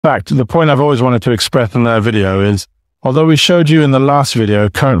In fact, the point I've always wanted to express in that video is, although we showed you in the last video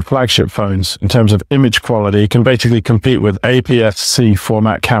current flagship phones in terms of image quality can basically compete with APS-C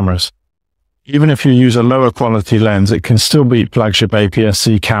format cameras. Even if you use a lower quality lens, it can still beat flagship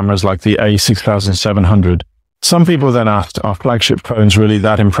APS-C cameras like the A6700. Some people then asked, are flagship phones really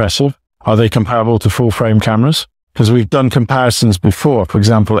that impressive? Are they comparable to full-frame cameras? Because we've done comparisons before. For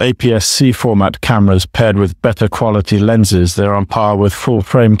example, APS-C format cameras paired with better quality lenses, they're on par with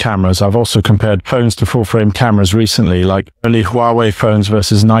full-frame cameras. I've also compared phones to full-frame cameras recently, like early Huawei phones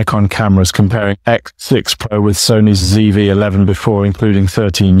versus Nikon cameras, comparing X6 Pro with Sony's ZV-11 before including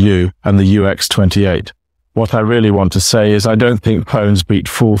 13U and the UX28. What I really want to say is I don't think phones beat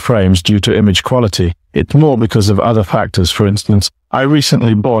full frames due to image quality. It's more because of other factors. For instance, I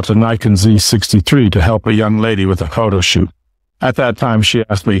recently bought a Nikon Z63 to help a young lady with a photo shoot. At that time, she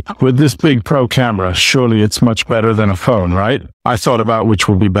asked me, with this big pro camera, surely it's much better than a phone, right? I thought about which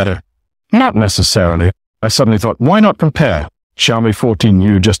would be better. Not necessarily. I suddenly thought, why not compare? Xiaomi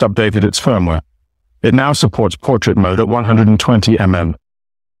 14U just updated its firmware. It now supports portrait mode at 120 mm.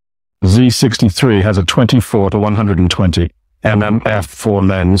 Z63 has a 24 to 120 mm f4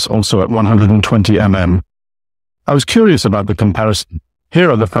 lens, also at 120 mm. I was curious about the comparison. Here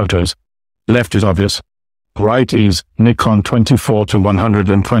are the photos. Left is obvious. Right is Nikon 24 to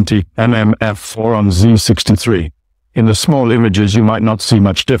 120 mm f4 on Z63. In the small images, you might not see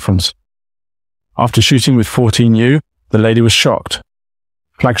much difference. After shooting with 14U, the lady was shocked.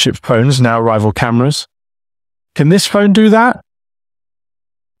 Flagship phones now rival cameras. Can this phone do that?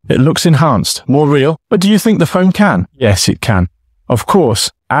 It looks enhanced, more real, but do you think the phone can? Yes, it can. Of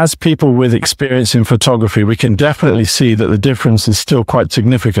course, as people with experience in photography, we can definitely see that the difference is still quite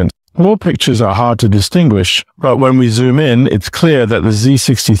significant. More pictures are hard to distinguish, but when we zoom in, it's clear that the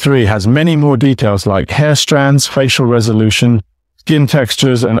Z63 has many more details like hair strands, facial resolution, skin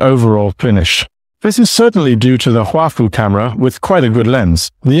textures, and overall finish. This is certainly due to the Huafu camera with quite a good lens.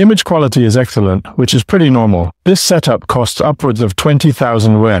 The image quality is excellent, which is pretty normal. This setup costs upwards of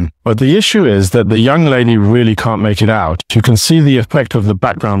 20,000 yuan, but the issue is that the young lady really can't make it out. You can see the effect of the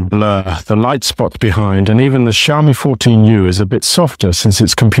background blur, the light spots behind, and even the Xiaomi 14U is a bit softer since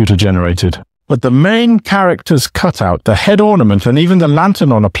it's computer generated. But the main character's cutout, the head ornament, and even the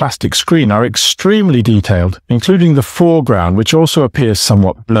lantern on a plastic screen are extremely detailed, including the foreground, which also appears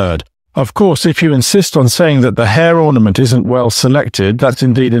somewhat blurred. Of course, if you insist on saying that the hair ornament isn't well selected, that's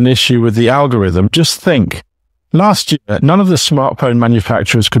indeed an issue with the algorithm. Just think. Last year, none of the smartphone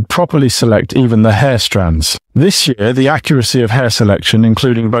manufacturers could properly select even the hair strands. This year, the accuracy of hair selection,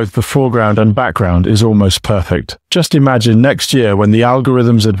 including both the foreground and background, is almost perfect. Just imagine next year when the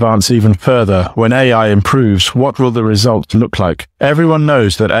algorithms advance even further, when AI improves, what will the results look like? Everyone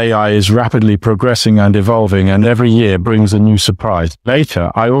knows that AI is rapidly progressing and evolving, and every year brings a new surprise.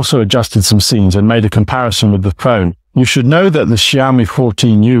 Later, I also adjusted some scenes and made a comparison with the phone. You should know that the Xiaomi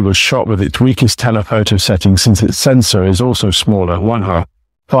 14U was shot with its weakest telephoto setting since its sensor is also smaller,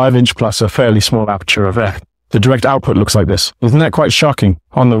 1.5" plus a fairly small aperture of f. The direct output looks like this. Isn't that quite shocking?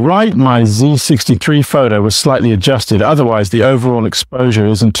 On the right, my Z63 photo was slightly adjusted, otherwise the overall exposure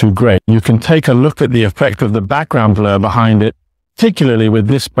isn't too great. You can take a look at the effect of the background blur behind it, particularly with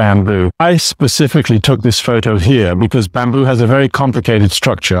this bamboo. I specifically took this photo here because bamboo has a very complicated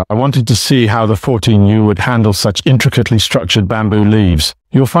structure. I wanted to see how the 14U would handle such intricately structured bamboo leaves.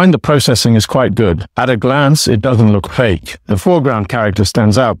 You'll find the processing is quite good. At a glance, it doesn't look fake. The foreground character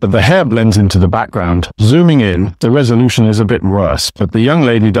stands out, but the hair blends into the background. Zooming in, the resolution is a bit worse, but the young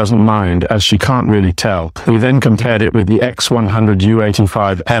lady doesn't mind, as she can't really tell. We then compared it with the X100U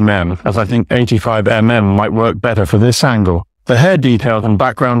 85mm, as I think 85mm might work better for this angle. The hair details and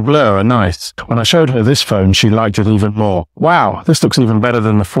background blur are nice. When I showed her this phone, she liked it even more. Wow, this looks even better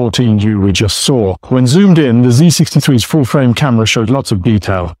than the 14U we just saw. When zoomed in, the Z63's full-frame camera showed lots of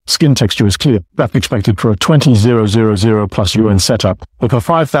detail. Skin texture is clear. That's expected for a 20,000 plus yuan setup. If a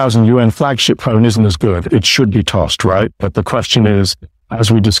 5,000 yuan flagship phone isn't as good, it should be tossed, right? But the question is,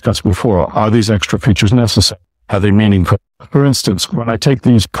 as we discussed before, are these extra features necessary? Are they meaningful? For instance, when I take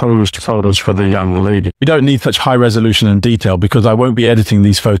these posed photos for the young lady, we don't need such high resolution and detail because I won't be editing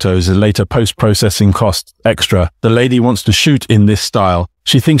these photos and later post-processing costs extra. The lady wants to shoot in this style.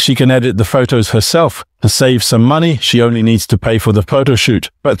 She thinks she can edit the photos herself. To save some money, she only needs to pay for the photo shoot.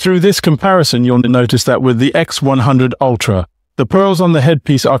 But through this comparison, you'll notice that with the X100ultra, the pearls on the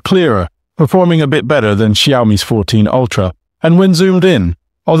headpiece are clearer, performing a bit better than Xiaomi's 14ultra. And when zoomed in,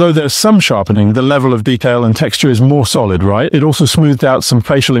 although there's some sharpening, the level of detail and texture is more solid, right? It also smoothed out some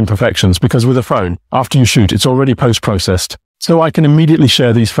facial imperfections because with a phone, after you shoot, it's already post-processed. So I can immediately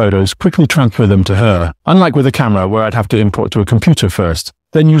share these photos, quickly transfer them to her, unlike with a camera where I'd have to import to a computer first.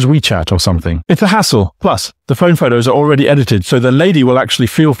 then use WeChat or something. It's a hassle. Plus, the phone photos are already edited, so the lady will actually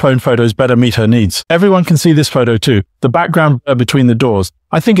feel phone photos better meet her needs. Everyone can see this photo too. The background blur between the doors.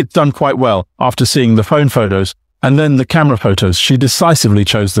 I think it's done quite well after seeing the phone photos. And then the camera photos. She decisively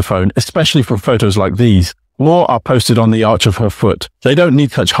chose the phone, especially for photos like these. More are posted on the arch of her foot. They don't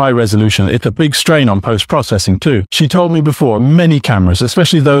need such high resolution. It's a big strain on post-processing too. She told me before, many cameras,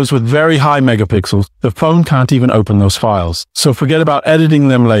 especially those with very high megapixels, the phone can't even open those files. So forget about editing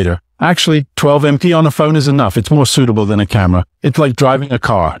them later. Actually, 12 MP on a phone is enough. It's more suitable than a camera. It's like driving a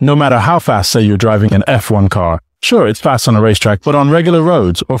car. No matter how fast, say you're driving an F1 car. Sure, it's fast on a racetrack, but on regular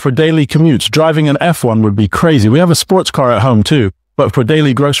roads or for daily commutes, driving an F1 would be crazy. We have a sports car at home too. But for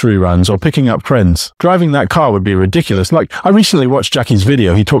daily grocery runs or picking up friends, driving that car would be ridiculous. Like, I recently watched Jackie's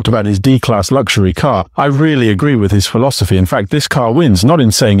video. He talked about his D-Class luxury car. I really agree with his philosophy. In fact, this car wins, not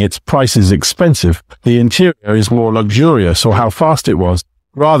in saying its price is expensive. The interior is more luxurious or how fast it was.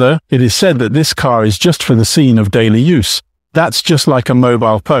 Rather, it is said that this car is just for the scene of daily use. That's just like a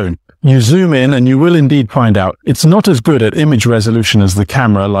mobile phone. You zoom in and you will indeed find out it's not as good at image resolution as the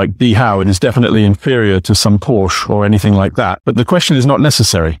camera like the How. It is definitely inferior to some Porsche or anything like that. But the question is not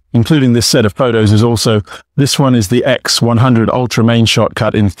necessary. Including this set of photos is also, this one is the X100ultra main shot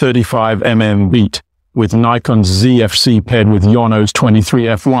cut in 35mm beat with Nikon's ZFC paired with Yono's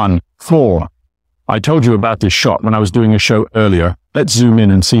 23F1.4. I told you about this shot when I was doing a show earlier. Let's zoom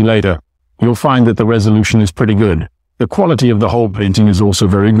in and see later. You'll find that the resolution is pretty good. The quality of the whole painting is also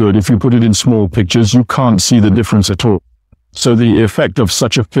very good. If you put it in small pictures, you can't see the difference at all. So the effect of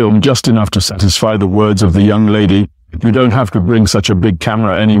such a film, just enough to satisfy the words of the young lady, you don't have to bring such a big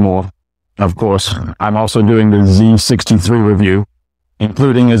camera anymore. Of course, I'm also doing the Z63 review,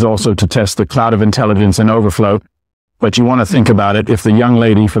 including is also to test the cloud of intelligence and overflow. But you want to think about it if the young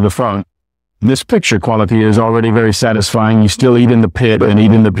lady for the phone. This picture quality is already very satisfying. You still eat in the pit and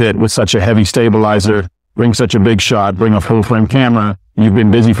eat in the pit with such a heavy stabilizer. Bring such a big shot, bring a full-frame camera. You've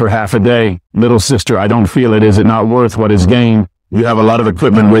been busy for half a day. Little sister, I don't feel it. Is it not worth what is gained? You have a lot of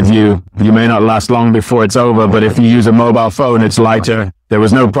equipment with you. You may not last long before it's over, but if you use a mobile phone, it's lighter. There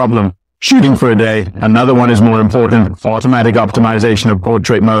was no problem. Shooting for a day. Another one is more important. Automatic optimization of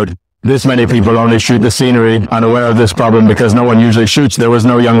portrait mode. This many people only shoot the scenery, unaware of this problem because no one usually shoots. There was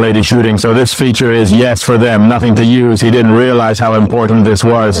no young lady shooting, so this feature is yes for them, nothing to use. He didn't realize how important this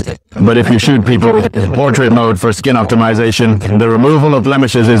was. But if you shoot people, portrait mode for skin optimization, the removal of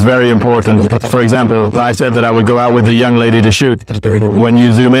blemishes is very important. For example, I said that I would go out with the young lady to shoot. When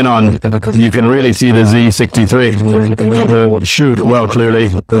you zoom in on, you can really see the Z63. Shoot well clearly.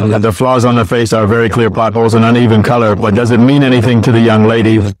 The flaws on the face are very clear potholes and uneven color, but does it mean anything to the young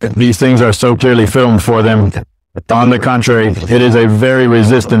lady? These things are so clearly filmed for them. On the contrary, it is a very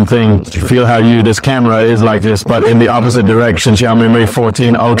resistant thing. Feel how this camera is like this, but in the opposite direction. Xiaomi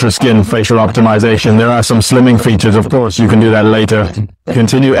 14ultra skin facial optimization. There are some slimming features, of course, you can do that later.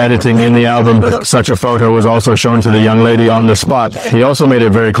 Continue editing in the album. Such a photo was also shown to the young lady on the spot. He also made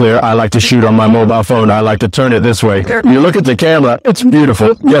it very clear, I like to shoot on my mobile phone. I like to turn it this way. You look at the camera, it's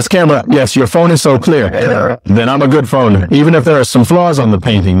beautiful. Yes, camera, yes, your phone is so clear. Then I'm a good phone, even if there are some flaws on the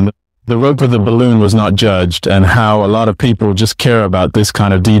painting. The rope of the balloon was not judged, and how a lot of people just care about this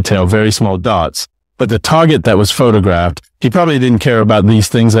kind of detail, very small dots. But the target that was photographed, he probably didn't care about these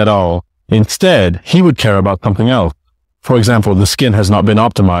things at all. Instead, he would care about something else. For example, the skin has not been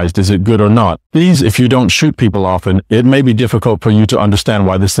optimized. Is it good or not? These, if you don't shoot people often, it may be difficult for you to understand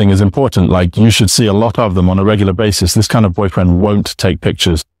why this thing is important. Like, you should see a lot of them on a regular basis. This kind of boyfriend won't take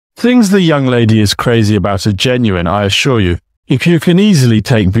pictures. Things the young lady is crazy about are genuine, I assure you. If you can easily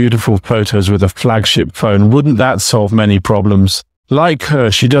take beautiful photos with a flagship phone, wouldn't that solve many problems? Like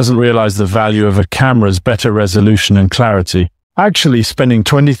her, she doesn't realize the value of a camera's better resolution and clarity. Actually, spending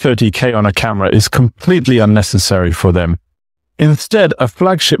 20–30K on a camera is completely unnecessary for them. Instead, a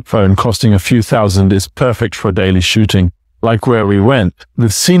flagship phone costing a few thousand is perfect for daily shooting. Like where we went, the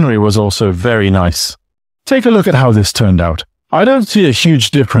scenery was also very nice. Take a look at how this turned out. I don't see a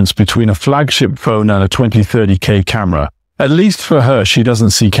huge difference between a flagship phone and a 20–30K camera. At least for her, she doesn't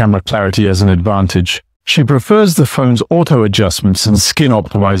see camera clarity as an advantage. She prefers the phone's auto adjustments and skin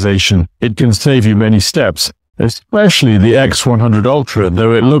optimization. It can save you many steps, especially the X100ultra.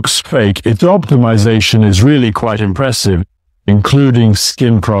 Though it looks fake, its optimization is really quite impressive, including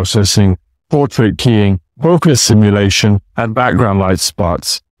skin processing, portrait keying, focus simulation, and background light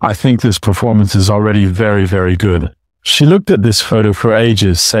spots. I think this performance is already very, very good. She looked at this photo for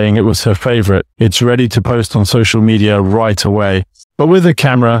ages, saying it was her favorite. It's ready to post on social media right away. But with a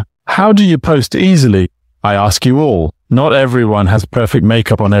camera, how do you post easily? I ask you all. Not everyone has perfect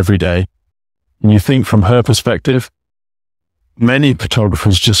makeup on every day. And you think from her perspective? Many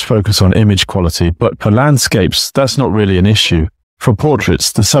photographers just focus on image quality, but for landscapes, that's not really an issue. For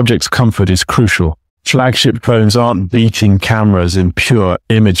portraits, the subject's comfort is crucial. Flagship phones aren't beating cameras in pure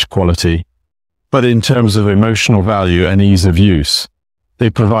image quality, but in terms of emotional value and ease of use,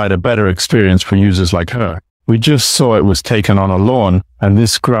 they provide a better experience for users like her. We just saw it was taken on a lawn, and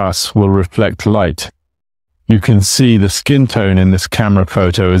this grass will reflect light. You can see the skin tone in this camera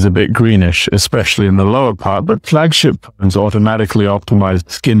photo is a bit greenish, especially in the lower part, but flagship phones automatically optimize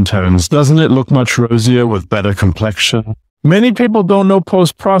skin tones. Doesn't it look much rosier with better complexion? Many people don't know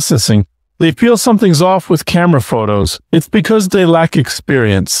post-processing. They feel something's off with camera photos. It's because they lack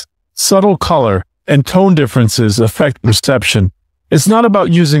experience. Subtle color and tone differences affect perception. It's not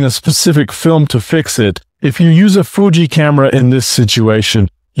about using a specific film to fix it. If you use a Fuji camera in this situation,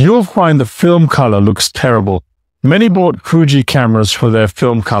 you'll find the film color looks terrible. Many bought Fuji cameras for their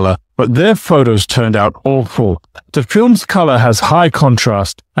film color, but their photos turned out awful. The film's color has high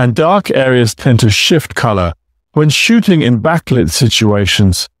contrast, and dark areas tend to shift color. When shooting in backlit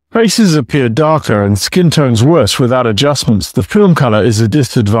situations, faces appear darker and skin tones worse without adjustments. The film color is a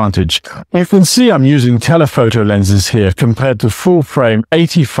disadvantage. You can see I'm using telephoto lenses here compared to full-frame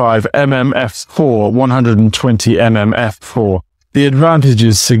 85mm f4, 120mm f4. The advantage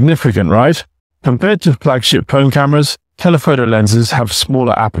is significant, right? Compared to flagship phone cameras, telephoto lenses have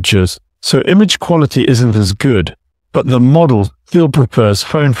smaller apertures, so image quality isn't as good. But the model still prefers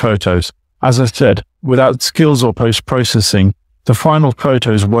phone photos. As I said, without skills or post-processing, the final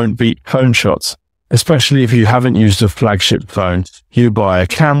photos won't beat phone shots, especially if you haven't used a flagship phone. You buy a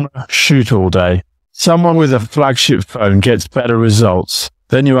camera, shoot all day. Someone with a flagship phone gets better results.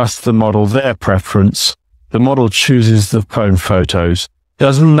 Then you ask the model their preference. The model chooses the phone photos.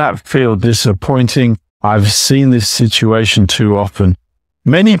 Doesn't that feel disappointing? I've seen this situation too often.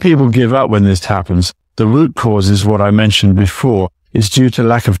 Many people give up when this happens. The root cause is what I mentioned before. It's due to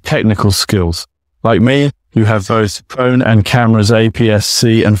lack of technical skills. Like me, you have both phone and cameras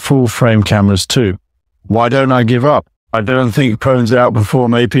APS-C and full-frame cameras too. Why don't I give up? I don't think phones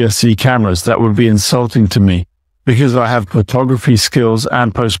outperform APS-C cameras. That would be insulting to me. Because I have photography skills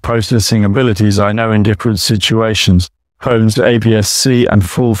and post-processing abilities I know in different situations. Phones APS-C and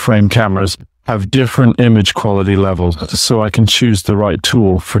full-frame cameras have different image quality levels, so I can choose the right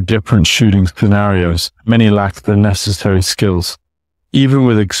tool for different shooting scenarios. Many lack the necessary skills. Even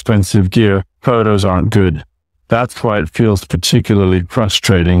with expensive gear, photos aren't good. That's why it feels particularly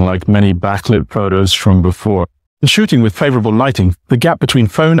frustrating, like many backlit photos from before. In shooting with favorable lighting, the gap between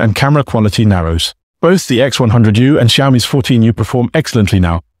phone and camera quality narrows. Both the X100U and Xiaomi's 14U perform excellently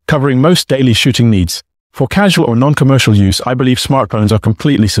now, covering most daily shooting needs. For casual or non-commercial use, I believe smartphones are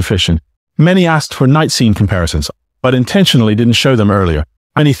completely sufficient. Many asked for night scene comparisons, but intentionally didn't show them earlier.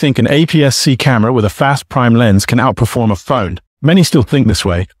 Many think an APS-C camera with a fast prime lens can outperform a phone. Many still think this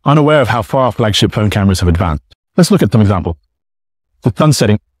way, unaware of how far flagship phone cameras have advanced. Let's look at some examples. The sun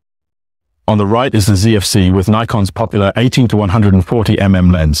setting. On the right is the ZFC with Nikon's popular 18 to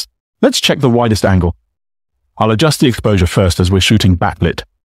 140mm lens. Let's check the widest angle. I'll adjust the exposure first as we're shooting backlit.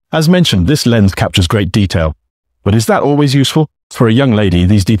 As mentioned, this lens captures great detail. But is that always useful? For a young lady,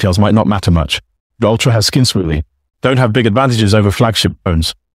 these details might not matter much. The Ultra has skin smoothing. Don't have big advantages over flagship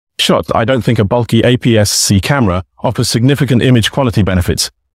phones. Shots, I don't think a bulky APS-C camera offers significant image quality benefits.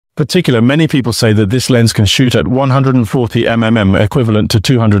 Particularly, many people say that this lens can shoot at 140mm, equivalent to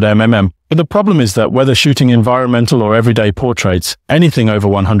 200mm. But the problem is that whether shooting environmental or everyday portraits, anything over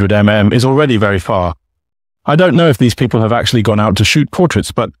 100mm is already very far. I don't know if these people have actually gone out to shoot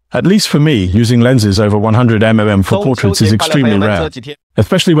portraits, but at least for me, using lenses over 100mm for portraits is extremely rare.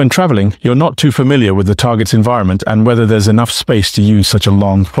 Especially when traveling, you're not too familiar with the target's environment and whether there's enough space to use such a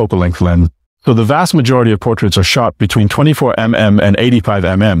long focal length lens. So the vast majority of portraits are shot between 24mm and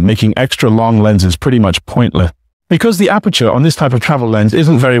 85mm, making extra long lenses pretty much pointless. Because the aperture on this type of travel lens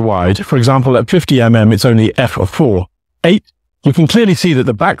isn't very wide, for example at 50mm it's only f4, 8, you can clearly see that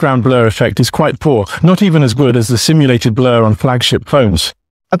the background blur effect is quite poor, not even as good as the simulated blur on flagship phones.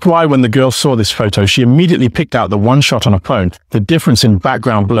 That's why when the girl saw this photo, she immediately picked out the one shot on a phone. The difference in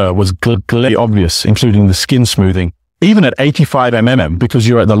background blur was clearly obvious, including the skin smoothing. Even at 85mm, because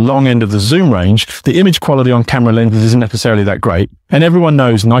you're at the long end of the zoom range, the image quality on camera lenses isn't necessarily that great, and everyone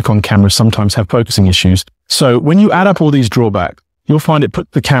knows Nikon cameras sometimes have focusing issues. So when you add up all these drawbacks, you'll find it puts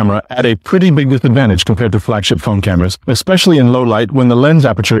the camera at a pretty big disadvantage compared to flagship phone cameras, especially in low light when the lens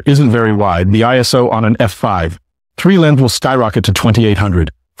aperture isn't very wide, the ISO on an f5. 3 lens will skyrocket to 2800.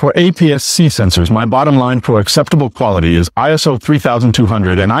 For APS-C sensors, my bottom line for acceptable quality is ISO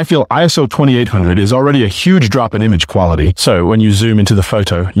 3200, and I feel ISO 2800 is already a huge drop in image quality. So when you zoom into the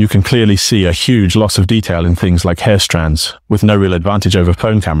photo, you can clearly see a huge loss of detail in things like hair strands, with no real advantage over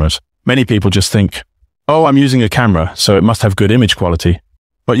phone cameras. Many people just think, oh, I'm using a camera, so it must have good image quality.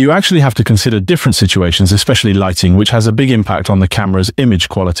 But you actually have to consider different situations, especially lighting, which has a big impact on the camera's image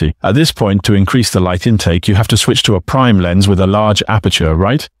quality. At this point, to increase the light intake, you have to switch to a prime lens with a large aperture,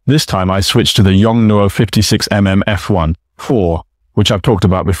 right? This time I switched to the Xiaomi 56mm f1.4, which I've talked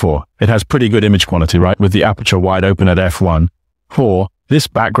about before. It has pretty good image quality, right? With the aperture wide open at f1.4, this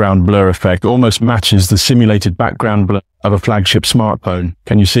background blur effect almost matches the simulated background blur of a flagship smartphone.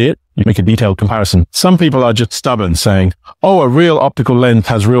 Can you see it? You make a detailed comparison. Some people are just stubborn, saying, oh, a real optical lens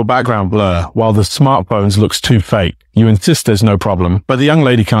has real background blur, while the smartphone's looks too fake. You insist there's no problem, but the young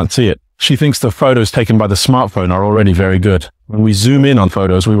lady can't see it. She thinks the photos taken by the smartphone are already very good. When we zoom in on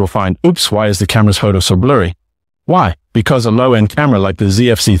photos, we will find, oops, why is the camera's photo so blurry? Why? Because a low-end camera like the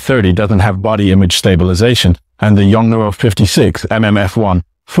ZFC30 doesn't have body image stabilization, and the Xiaomi 56mm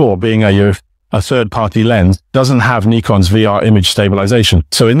f1.4, being a third-party lens, doesn't have Nikon's VR image stabilization.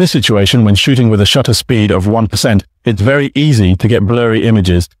 So in this situation, when shooting with a shutter speed of 1%, it's very easy to get blurry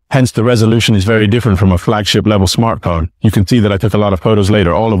images. Hence, the resolution is very different from a flagship-level smartphone. You can see that I took a lot of photos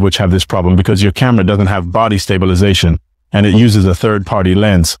later, all of which have this problem because your camera doesn't have body stabilization, and it uses a third-party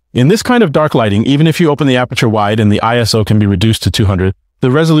lens. In this kind of dark lighting, even if you open the aperture wide and the ISO can be reduced to 200,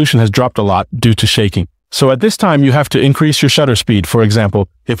 the resolution has dropped a lot due to shaking. So at this time, you have to increase your shutter speed. For example,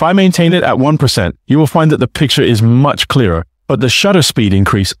 if I maintain it at 1%, you will find that the picture is much clearer. But the shutter speed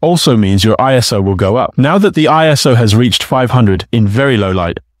increase also means your ISO will go up. Now that the ISO has reached 500 in very low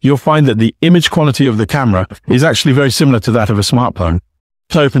light, you'll find that the image quality of the camera is actually very similar to that of a smartphone.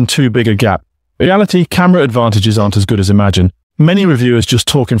 To open too big a gap. In reality, camera advantages aren't as good as imagined. Many reviewers just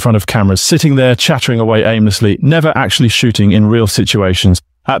talk in front of cameras, sitting there chattering away aimlessly, never actually shooting in real situations.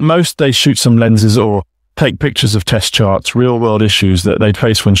 At most, they shoot some lenses or take pictures of test charts, real-world issues that they'd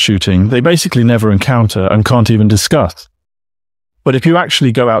face when shooting. They basically never encounter and can't even discuss. But if you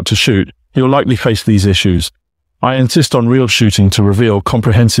actually go out to shoot, you'll likely face these issues. I insist on real shooting to reveal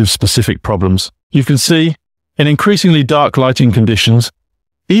comprehensive specific problems. You can see, in increasingly dark lighting conditions,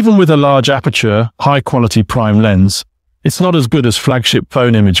 even with a large aperture, high-quality prime lens, it's not as good as flagship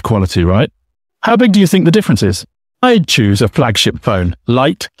phone image quality, right? How big do you think the difference is? I'd choose a flagship phone.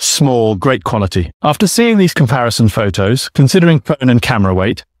 Light, small, great quality. After seeing these comparison photos, considering phone and camera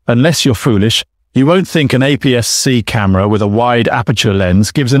weight, unless you're foolish, you won't think an APS-C camera with a wide aperture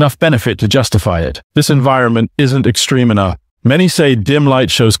lens gives enough benefit to justify it. This environment isn't extreme enough. Many say dim light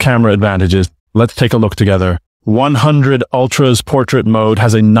shows camera advantages. Let's take a look together. 14ultra's portrait mode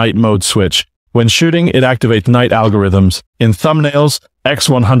has a night mode switch. When shooting, it activates night algorithms. In thumbnails,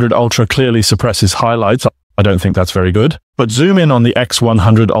 X100ultra clearly suppresses highlights. I don't think that's very good. But zoom in on the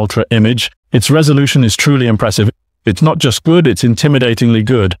X100ultra image. Its resolution is truly impressive. It's not just good, it's intimidatingly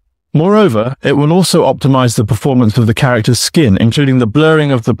good. Moreover, it will also optimize the performance of the character's skin, including the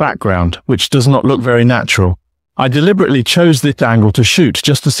blurring of the background, which does not look very natural. I deliberately chose this angle to shoot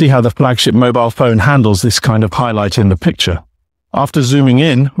just to see how the flagship mobile phone handles this kind of highlight in the picture. After zooming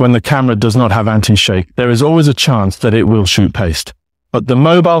in, when the camera does not have anti-shake, there is always a chance that it will shoot paste. But the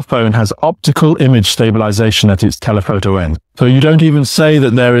mobile phone has optical image stabilization at its telephoto end, so you don't even say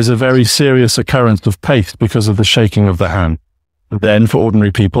that there is a very serious occurrence of paste because of the shaking of the hand. Then, for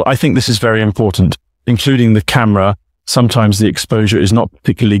ordinary people, I think this is very important. Including the camera, sometimes the exposure is not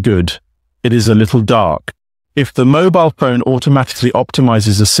particularly good. It is a little dark. If the mobile phone automatically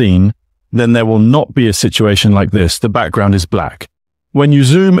optimizes a scene, then there will not be a situation like this. The background is black. When you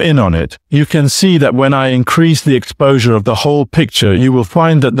zoom in on it, you can see that when I increase the exposure of the whole picture, you will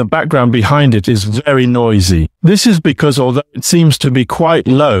find that the background behind it is very noisy. This is because although it seems to be quite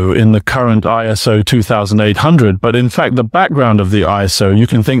low in the current ISO 2800, but in fact the background of the ISO, you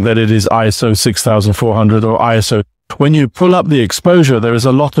can think that it is ISO 6400 or ISO. When you pull up the exposure, there is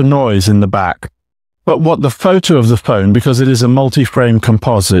a lot of noise in the back. But what the photo of the phone, because it is a multi-frame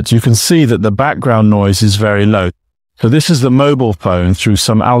composite, you can see that the background noise is very low. So this is the mobile phone through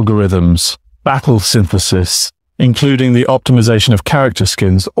some algorithms, battle synthesis, including the optimization of character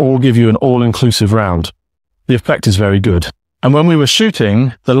skins, all give you an all-inclusive round. The effect is very good. And when we were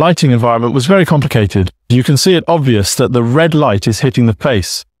shooting, the lighting environment was very complicated. You can see it obvious that the red light is hitting the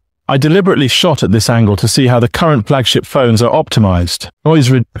face. I deliberately shot at this angle to see how the current flagship phones are optimized. Noise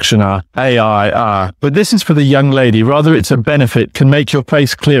reduction AI but this is for the young lady. Rather, it's a benefit, can make your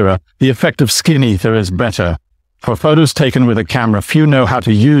face clearer. The effect of skin ether is better. For photos taken with a camera, few know how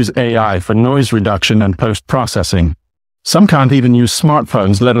to use AI for noise reduction and post-processing. Some can't even use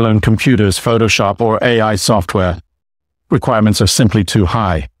smartphones, let alone computers, Photoshop, or AI software. Requirements are simply too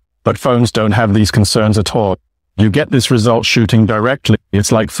high. But phones don't have these concerns at all. You get this result shooting directly.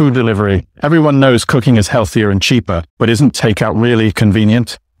 It's like food delivery. Everyone knows cooking is healthier and cheaper, but isn't takeout really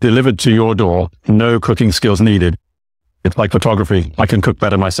convenient? Delivered to your door, no cooking skills needed. It's like photography. I can cook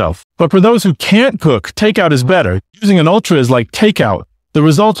better myself. But for those who can't cook, takeout is better. Using an Ultra is like takeout. The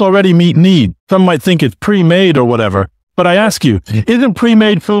results already meet need. Some might think it's pre-made or whatever. But I ask you, isn't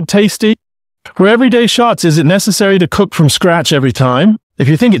pre-made food tasty? For everyday shots, is it necessary to cook from scratch every time? If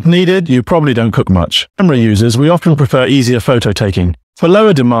you think it's needed, you probably don't cook much. Camera users, we often prefer easier photo taking. For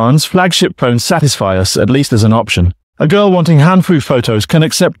lower demands, flagship phones satisfy us, at least as an option. A girl wanting hand-free photos can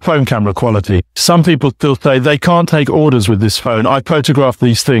accept phone camera quality. Some people still say they can't take orders with this phone. I photograph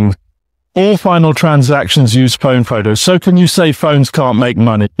these things. All final transactions use phone photos, so can you say phones can't make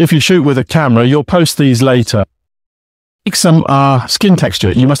money? If you shoot with a camera, you'll post these later. Take some skin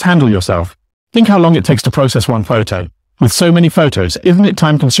texture. You must handle yourself. Think how long it takes to process one photo. With so many photos, isn't it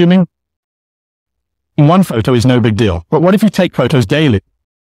time-consuming? One photo is no big deal, but what if you take photos daily?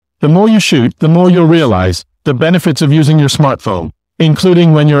 The more you shoot, the more you'll realize the benefits of using your smartphone,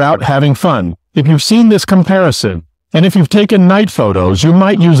 including when you're out having fun. If you've seen this comparison, and if you've taken night photos, you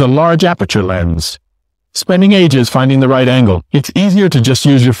might use a large aperture lens. Spending ages finding the right angle. It's easier to just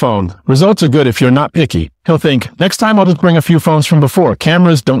use your phone. Results are good if you're not picky. He'll think, next time I'll just bring a few phones from before.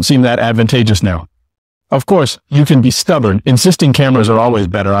 Cameras don't seem that advantageous now. Of course, you can be stubborn, insisting cameras are always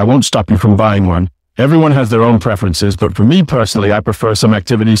better. I won't stop you from buying one. Everyone has their own preferences, but for me personally, I prefer some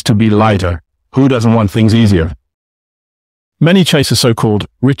activities to be lighter. Who doesn't want things easier? Many chase a so-called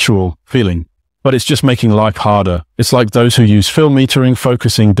ritual feeling, but it's just making life harder. It's like those who use film metering,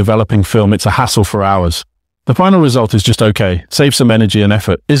 focusing, developing film. It's a hassle for hours. The final result is just okay. Save some energy and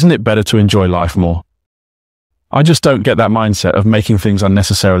effort. Isn't it better to enjoy life more? I just don't get that mindset of making things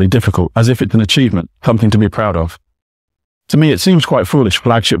unnecessarily difficult, as if it's an achievement, something to be proud of. To me, it seems quite foolish.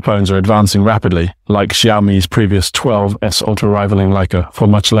 Flagship phones are advancing rapidly, like Xiaomi's previous 12S Ultra rivaling Leica for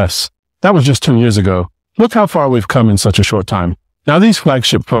much less. That was just 2 years ago. Look how far we've come in such a short time. Now these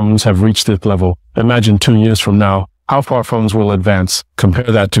flagship phones have reached this level. Imagine 2 years from now, how far phones will advance.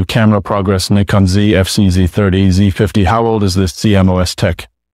 Compare that to camera progress, Nikon APSC, Z30, Z50. How old is this CMOS tech?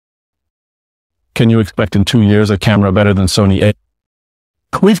 Can you expect in 2 years a camera better than Sony A?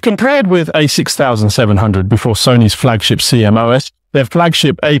 We've compared with a 6700 before Sony's flagship CMOS, their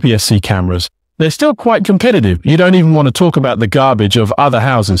flagship APS-C cameras. They're still quite competitive. You don't even want to talk about the garbage of other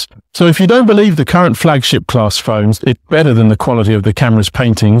houses. So if you don't believe the current flagship class phones, it's better than the quality of the camera's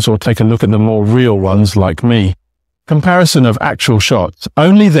paintings, or take a look at the more real ones like me. Comparison of actual shots.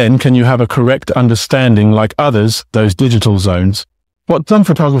 Only then can you have a correct understanding like others, those digital zones. What some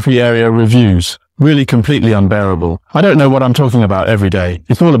photography area reviews, really completely unbearable. I don't know what I'm talking about every day.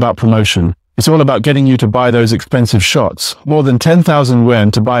 It's all about promotion. It's all about getting you to buy those expensive shots. More than 10,000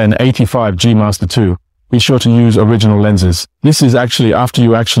 yuan to buy an 85 G Master 2. Be sure to use original lenses. This is actually after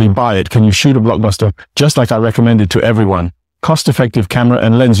you actually buy it. Can you shoot a blockbuster just like I recommended to everyone? Cost-effective camera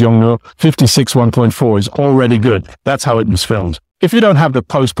and lens Yongnuo 56 1.4 is already good. That's how it was filmed. If you don't have the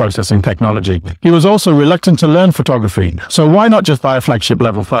post-processing technology, he was also reluctant to learn photography. So why not just buy a flagship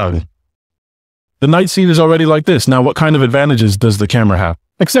level phone? The night scene is already like this. Now what kind of advantages does the camera have?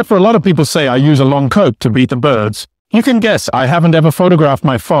 Except for a lot of people say I use a long coat to beat the birds. You can guess I haven't ever photographed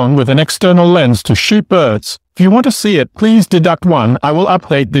my phone with an external lens to shoot birds. If you want to see it, please deduct 1. I will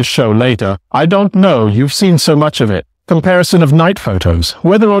update this show later. I don't know, you've seen so much of it. Comparison of night photos.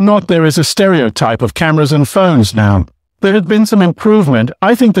 Whether or not there is a stereotype of cameras and phones now. There has been some improvement.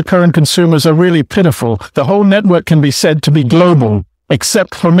 I think the current consumers are really pitiful. The whole network can be said to be global.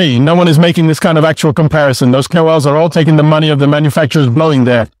 Except for me, no one is making this kind of actual comparison. Those KOLs are all taking the money of the manufacturers blowing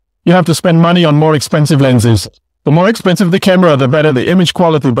there. You have to spend money on more expensive lenses. The more expensive the camera, the better the image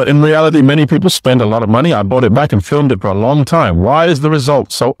quality, but in reality, many people spend a lot of money. I bought it back and filmed it for a long time. Why is the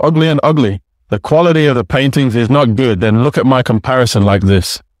result so ugly and ugly? The quality of the paintings is not good. Then look at my comparison like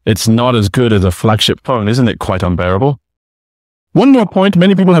this. It's not as good as a flagship phone. Isn't it quite unbearable? One more point,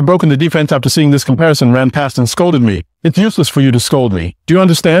 many people have broken the defense after seeing this comparison, ran past and scolded me. It's useless for you to scold me. Do you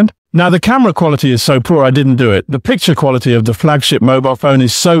understand? Now the camera quality is so poor I didn't do it. The picture quality of the flagship mobile phone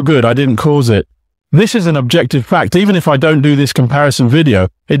is so good I didn't cause it. This is an objective fact. Even if I don't do this comparison video,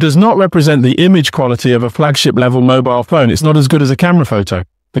 it does not represent the image quality of a flagship level mobile phone. It's not as good as a camera photo.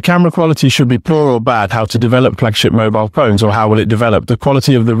 The camera quality should be poor or bad. How to develop flagship mobile phones, or how will it develop? The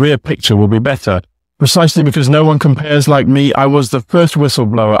quality of the rear picture will be better. Precisely because no one compares like me. I was the first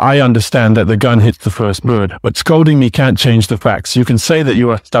whistleblower. I understand that the gun hits the first bird, but scolding me can't change the facts. You can say that you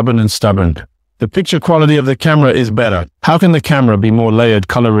are stubborn and stubborn. The picture quality of the camera is better. How can the camera be more layered?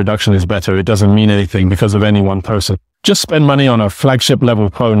 Color reduction is better. It doesn't mean anything because of any one person. Just spend money on a flagship level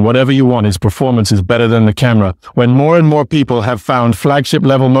phone. Whatever you want, its performance is better than the camera. When more and more people have found flagship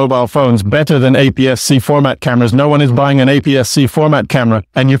level mobile phones better than APS-C format cameras, no one is buying an APS-C format camera,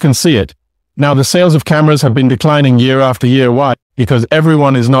 and you can see it. Now, the sales of cameras have been declining year after year. Why? Because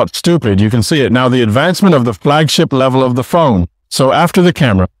everyone is not stupid. You can see it. Now, the advancement of the flagship level of the phone. So after the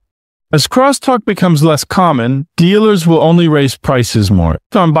camera. As crosstalk becomes less common, dealers will only raise prices more.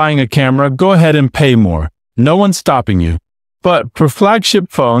 If I'm buying a camera, go ahead and pay more. No one's stopping you. But for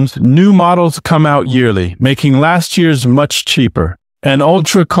flagship phones, new models come out yearly, making last year's much cheaper. An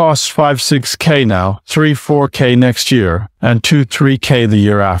Ultra costs 5-6K now, 3-4K next year, and 2-3K the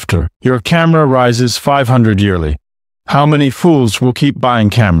year after. Your camera rises 500 yearly. How many fools will keep buying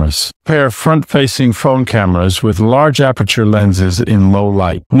cameras? Pair front-facing phone cameras with large aperture lenses in low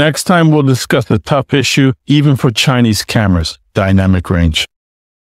light. Next time we'll discuss the tough issue, even for Chinese cameras, dynamic range.